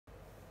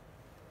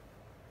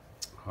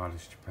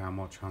Pilot's Japan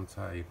Watch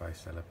Hunter, eBay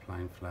seller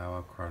Plain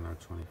Flower, Chrono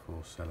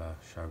 24 seller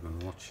Shogun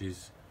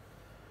Watches.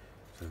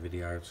 It's a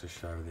video to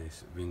show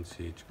this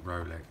vintage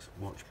Rolex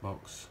watch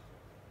box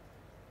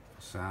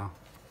for sale.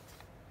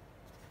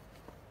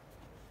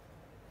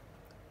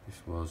 This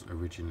was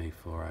originally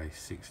for a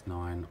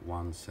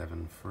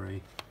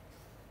 69173.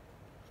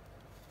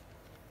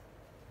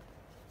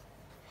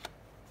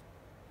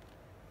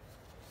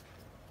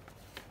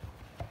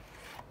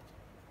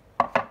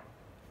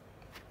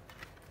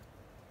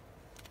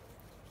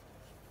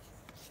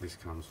 This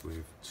comes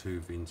with two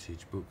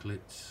vintage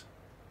booklets,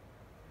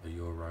 a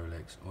Your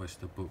Rolex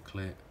Oyster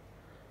booklet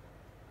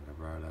and a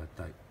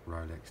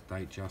Rolex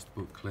Datejust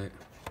booklet.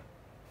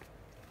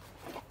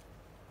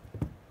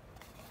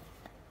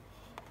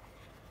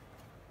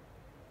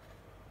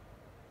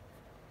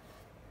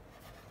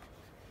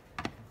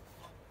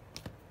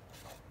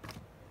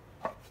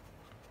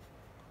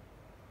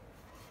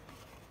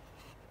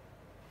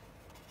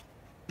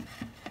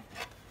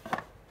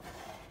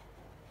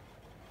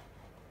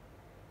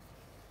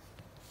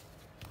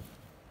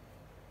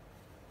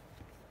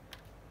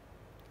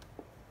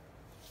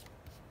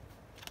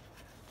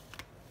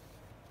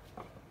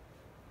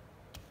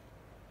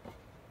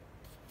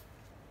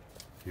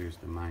 Here's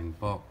the main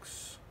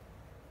box.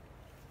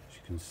 As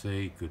you can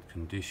see, good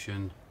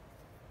condition.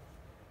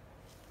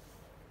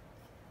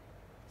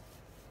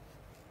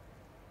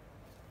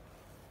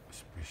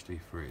 Especially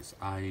for its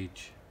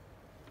age.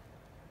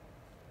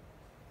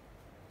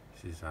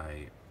 This is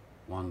a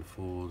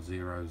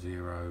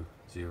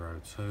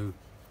 140002.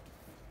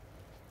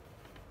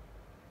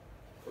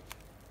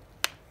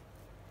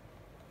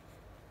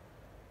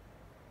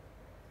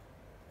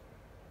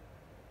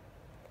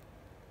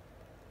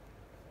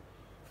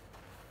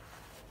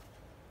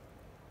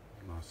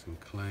 Nice and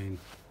clean,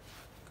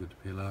 good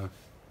pillow.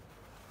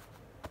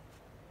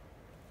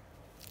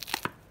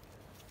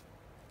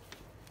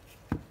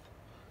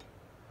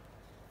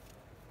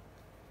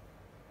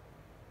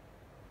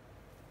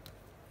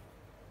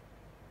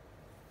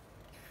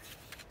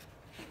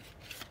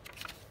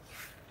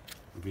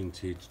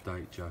 Vintage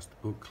Datejust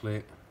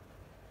booklet.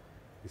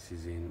 This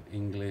is in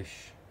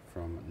English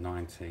from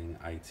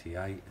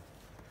 1988.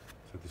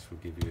 So this will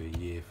give you a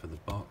year for the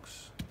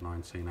box,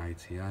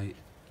 1988.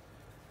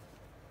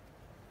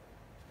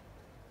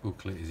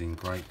 Booklet is in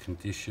great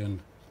condition.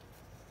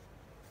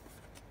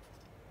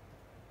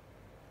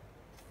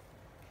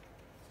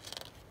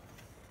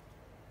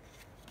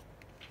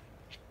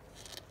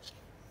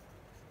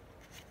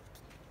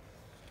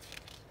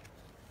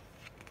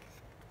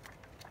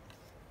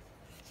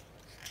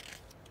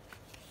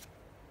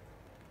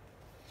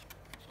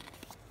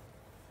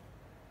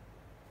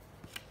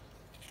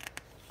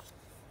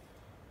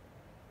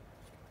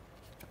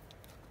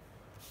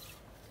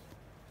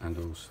 And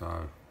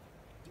also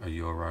a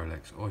Your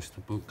Rolex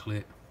Oyster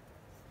booklet,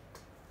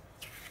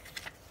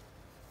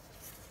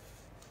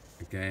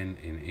 again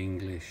in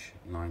English,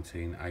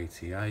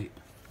 1988.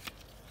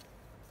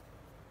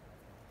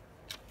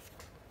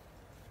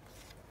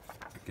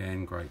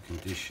 Again, great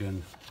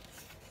condition.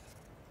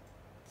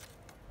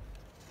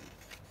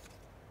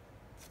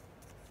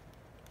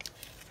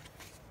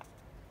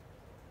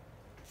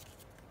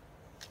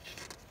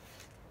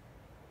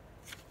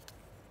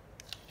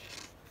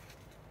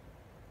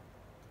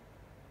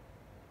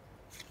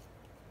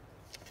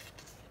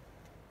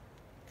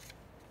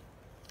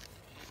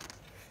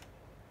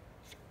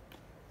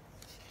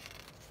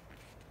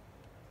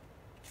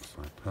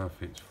 So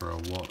perfect for a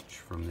watch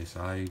from this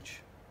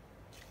age.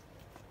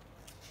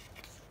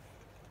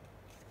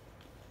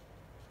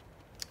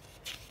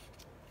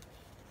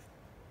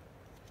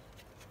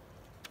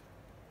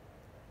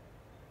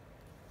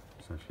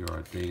 So if you're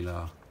a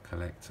dealer,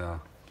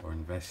 collector or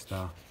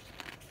investor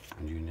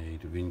and you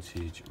need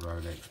vintage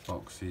Rolex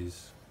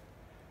boxes,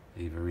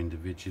 either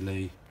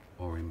individually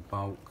or in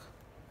bulk,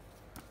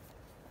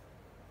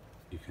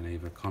 you can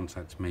either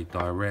contact me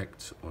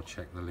direct or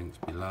check the links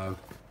below.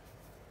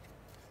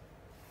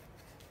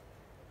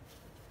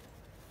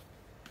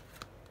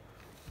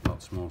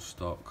 Lots more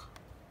stock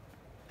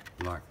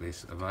like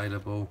this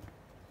available.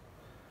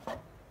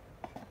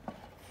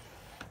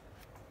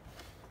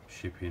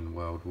 Shipping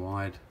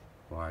worldwide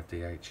via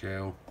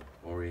DHL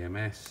or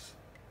EMS.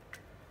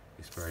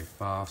 It's very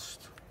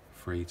fast,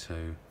 3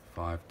 to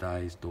 5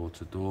 days door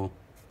to door.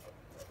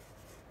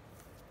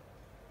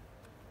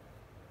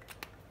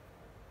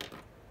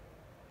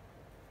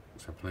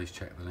 So please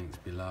check the links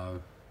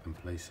below and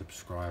please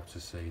subscribe to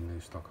see new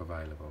stock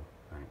available.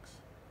 Thanks.